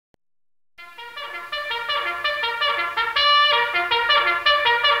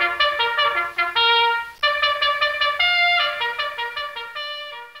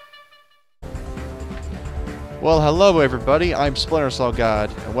Well, hello everybody, I'm Splinter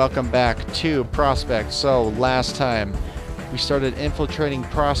God, and welcome back to Prospekt. So, last time, we started infiltrating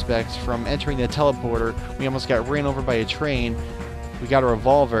Prospekt from entering the teleporter. We almost got ran over by a train. We got a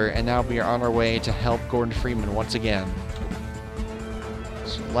revolver, and now we are on our way to help Gordon Freeman once again.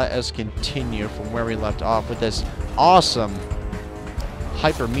 So let us continue from where we left off with this awesome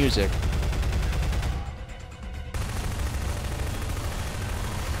hyper music.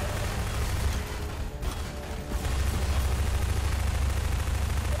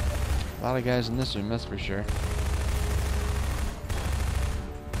 A lot of guys in this room, that's for sure.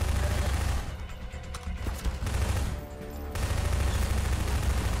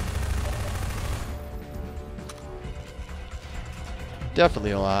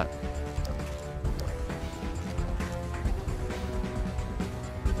 Definitely a lot.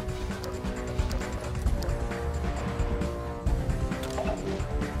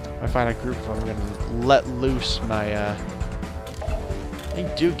 If I find a group of them, I'm gonna let loose my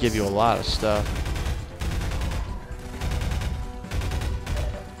they do give you a lot of stuff.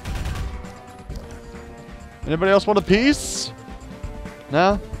 Anybody else want a piece?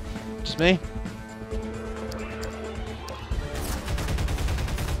 No? Just me?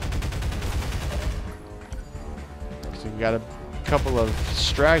 So we got a couple of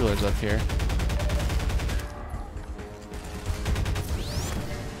stragglers up here.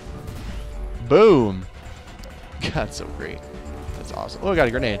 Boom! God, so great. That's awesome. Oh, I got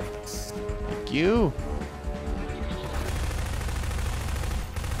a grenade. Thank you.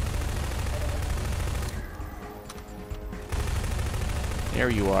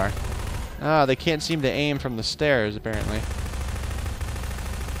 There you are. Ah, they can't seem to aim from the stairs, apparently.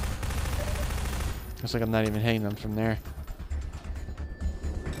 Looks like I'm not even hitting them from there.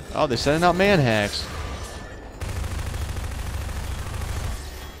 Oh, they're sending out man hacks.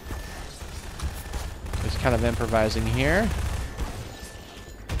 Just kind of improvising here.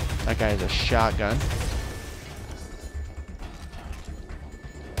 That guy has a shotgun.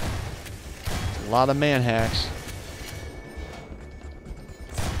 A lot of man hacks.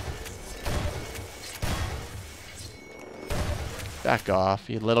 Back off,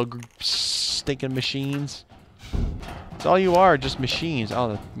 you little stinking machines. That's all you are, just machines. Oh,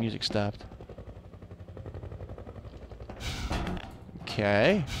 the music stopped.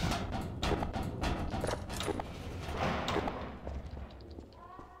 Okay.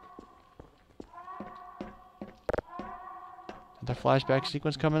 The flashback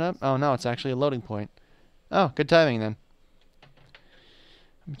sequence coming up? Oh no, it's actually a loading point. Oh, good timing then.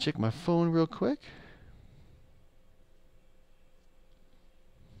 Let me check my phone real quick.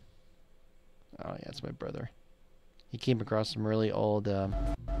 Oh yeah, it's my brother. He came across some really old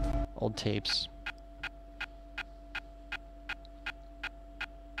tapes.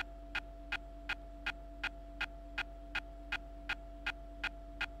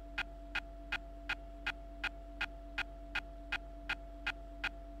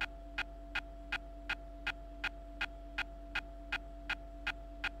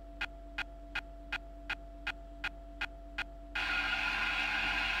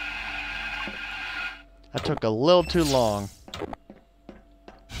 That took a little too long.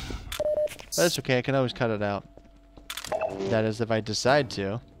 But it's okay, I can always cut it out. That is, if I decide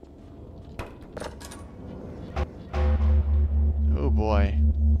to. Oh boy.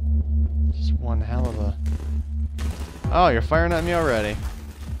 Just one hell of a... Oh, you're firing at me already.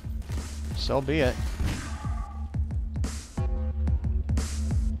 So be it.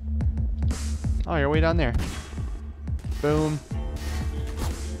 Oh, you're way down there. Boom.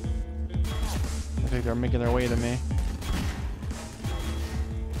 I think they're making their way to me.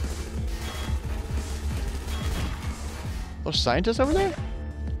 Those scientists over there?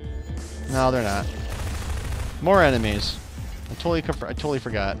 No, they're not. More enemies. I totally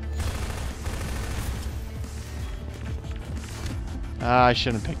forgot. Ah, I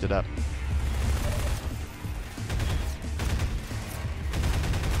shouldn't have picked it up.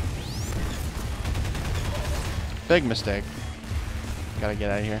 Big mistake. Gotta get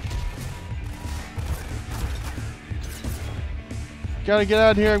out of here. Gotta get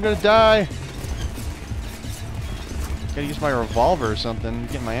out of here, I'm gonna die. Gotta use my revolver or something.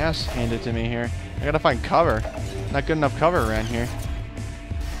 Get my ass handed to me here. I gotta find cover. Not good enough cover around here.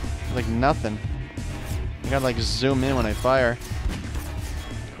 Like nothing. I gotta like zoom in when I fire.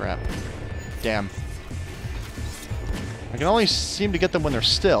 Crap. Damn. I can only seem to get them when they're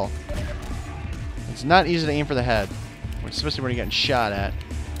still. It's not easy to aim for the head. Especially when you're getting shot at.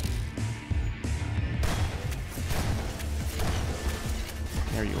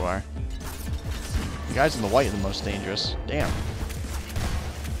 There you are. The guys in the white are the most dangerous. Damn.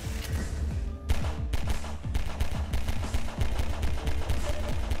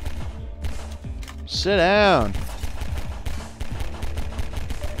 Sit down.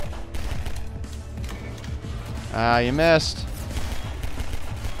 Ah, you missed.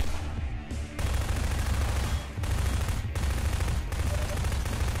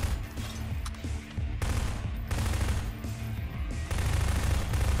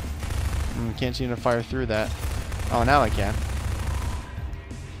 Can't seem to fire through that. Oh, now I can.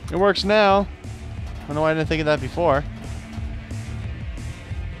 It works now. I don't know why I didn't think of that before.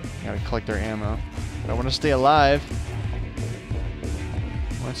 Gotta collect their ammo. But I want to stay alive.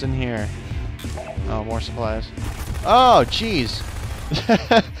 What's in here? Oh, more supplies. Oh, jeez.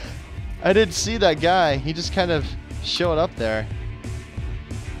 I didn't see that guy. He just kind of showed up there.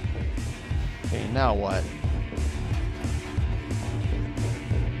 Okay, now what?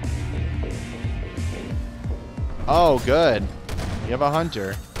 Oh, good. You have a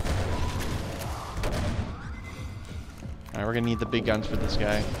hunter. Alright, we're gonna need the big guns for this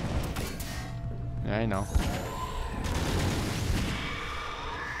guy. Yeah, I know.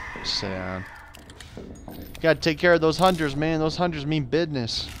 Sit down. Gotta take care of those hunters, man. Those hunters mean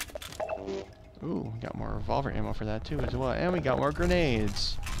business. Ooh, got more revolver ammo for that too as well. And we got more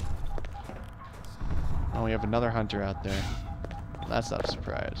grenades. Oh, we have another hunter out there. That's not a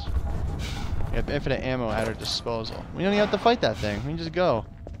surprise. We have infinite ammo at our disposal. We don't even have to fight that thing. We can just go.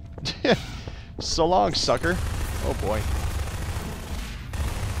 So long, sucker. Oh boy.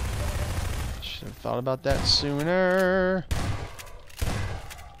 Should have thought about that sooner.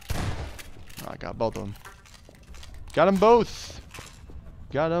 Oh, I got both of them. Got them both.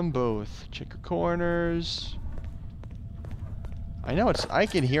 Got them both. Check your corners. I know it's. I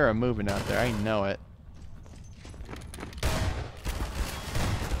can hear them moving out there. I know it.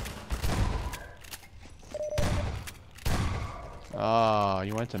 Oh,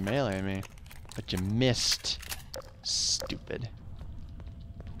 you went to melee me. But you missed. Stupid.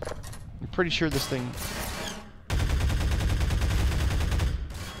 I'm pretty sure this thing...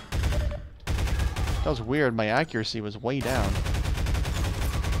 That was weird. My accuracy was way down.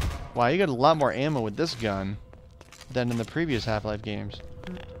 Wow, you get a lot more ammo with this gun than in the previous Half-Life games.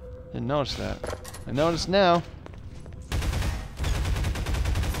 Didn't notice that. I notice now.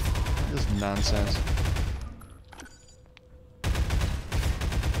 This is nonsense.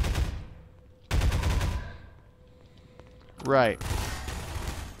 Right.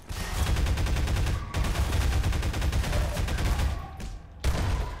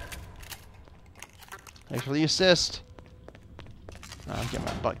 Thanks for the assist. Oh, I'm getting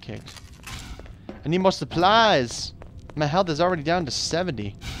my butt kicked. I need more supplies. My health is already down to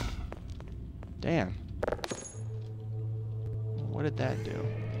 70. Damn. What did that do?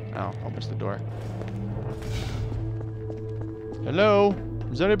 Oh, opens the door. Hello?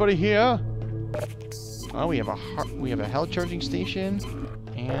 Is anybody here? Oh, we have a health charging station,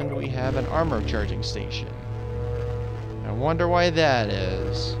 and we have an armor charging station. I wonder why that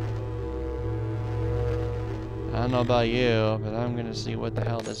is. I don't know about you, but I'm gonna see what the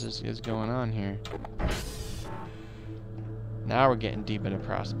hell this is going on here. Now we're getting deep into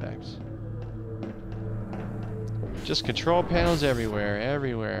Prospekt. Just control panels everywhere,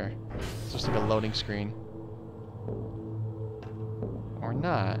 everywhere. It's just like a loading screen. Or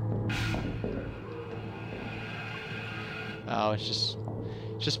not. Oh, it's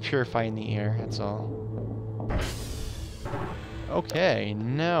just purifying the air, that's all. Okay,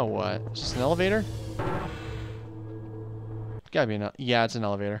 now what? Is this an elevator? Gotta be yeah, it's an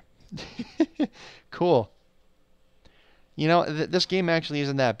elevator. Cool. You know, this game actually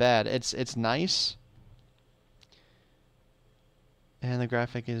isn't that bad. It's nice. And the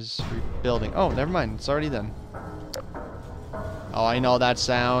graphic is rebuilding. Oh, never mind. It's already done. Oh, I know that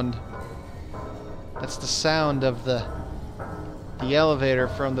sound. That's the sound of the elevator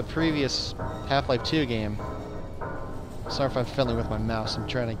from the previous Half-Life 2 game. Sorry if I'm fiddling with my mouse. I'm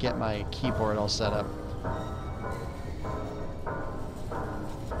trying to get my keyboard all set up.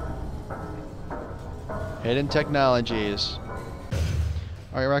 Hidden technologies.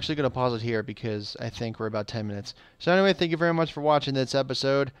 Alright, we're actually going to pause it here because I think we're about 10 minutes. So anyway, thank you very much for watching this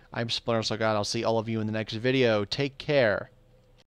episode. I'm Splinter Cell God. I'll see all of you in the next video. Take care.